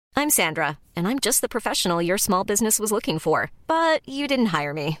I'm Sandra, and I'm just the professional your small business was looking for. But you didn't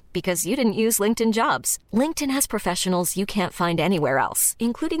hire me because you didn't use LinkedIn Jobs. LinkedIn has professionals you can't find anywhere else,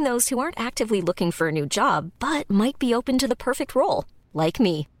 including those who aren't actively looking for a new job, but might be open to the perfect role, like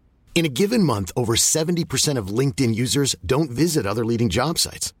me. In a given month, over 70% of LinkedIn users don't visit other leading job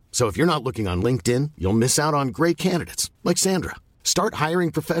sites. So if you're not looking on LinkedIn, you'll miss out on great candidates like Sandra. Start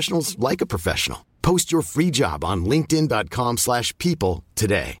hiring professionals like a professional. Post your free job on linkedin.com/people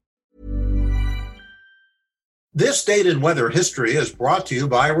today. This Date in Weather History is brought to you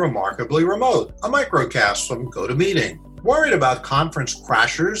by Remarkably Remote, a microcast from GoToMeeting. Worried about conference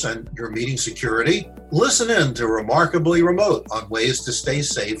crashers and your meeting security? Listen in to Remarkably Remote on ways to stay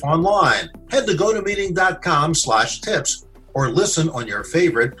safe online. Head to GoToMeeting.com/tips or listen on your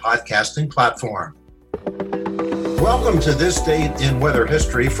favorite podcasting platform. Welcome to This Date in Weather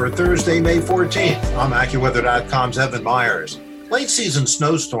History for Thursday, May 14th. I'm AccuWeather.com's Evan Myers. Late season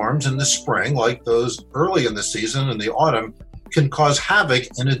snowstorms in the spring, like those early in the season in the autumn, can cause havoc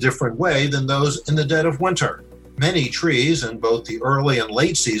in a different way than those in the dead of winter. Many trees in both the early and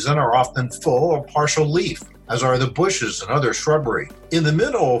late season are often full or partial leaf, as are the bushes and other shrubbery. In the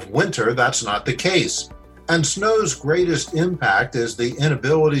middle of winter, that's not the case. And snow's greatest impact is the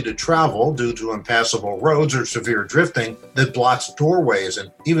inability to travel due to impassable roads or severe drifting that blocks doorways and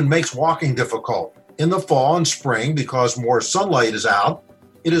even makes walking difficult. In the fall and spring, because more sunlight is out,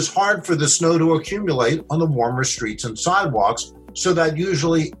 it is hard for the snow to accumulate on the warmer streets and sidewalks, so that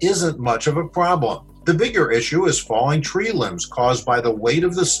usually isn't much of a problem. The bigger issue is falling tree limbs caused by the weight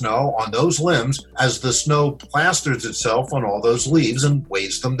of the snow on those limbs as the snow plasters itself on all those leaves and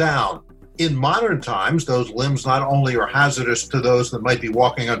weighs them down. In modern times, those limbs not only are hazardous to those that might be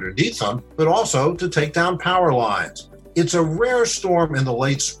walking underneath them, but also to take down power lines. It's a rare storm in the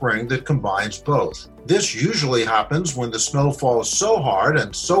late spring that combines both. This usually happens when the snow falls so hard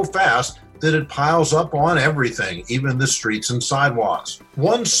and so fast that it piles up on everything, even the streets and sidewalks.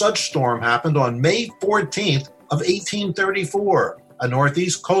 One such storm happened on May 14th of 1834. A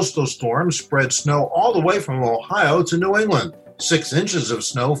northeast coastal storm spread snow all the way from Ohio to New England. 6 inches of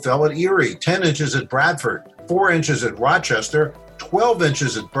snow fell at Erie, 10 inches at Bradford, 4 inches at Rochester, 12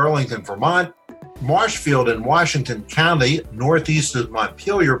 inches at Burlington, Vermont. Marshfield in Washington County, northeast of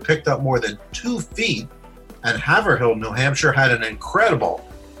Montpelier, picked up more than 2 feet, and Haverhill, New Hampshire, had an incredible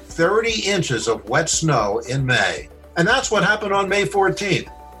 30 inches of wet snow in May. And that's what happened on May 14th.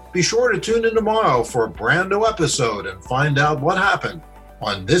 Be sure to tune in tomorrow for a brand new episode and find out what happened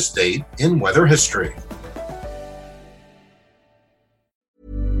on this date in weather history.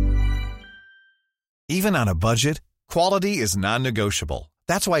 Even on a budget, quality is non-negotiable.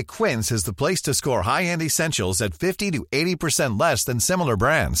 That's why Quince is the place to score high-end essentials at 50 to 80% less than similar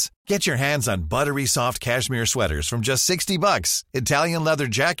brands. Get your hands on buttery soft cashmere sweaters from just $60, Italian leather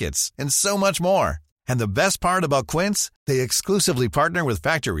jackets, and so much more. And the best part about Quince, they exclusively partner with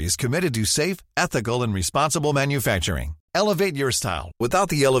factories committed to safe, ethical, and responsible manufacturing. Elevate your style without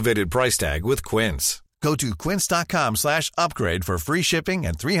the elevated price tag with Quince. Go to quince.com/upgrade for free shipping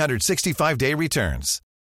and 365-day returns.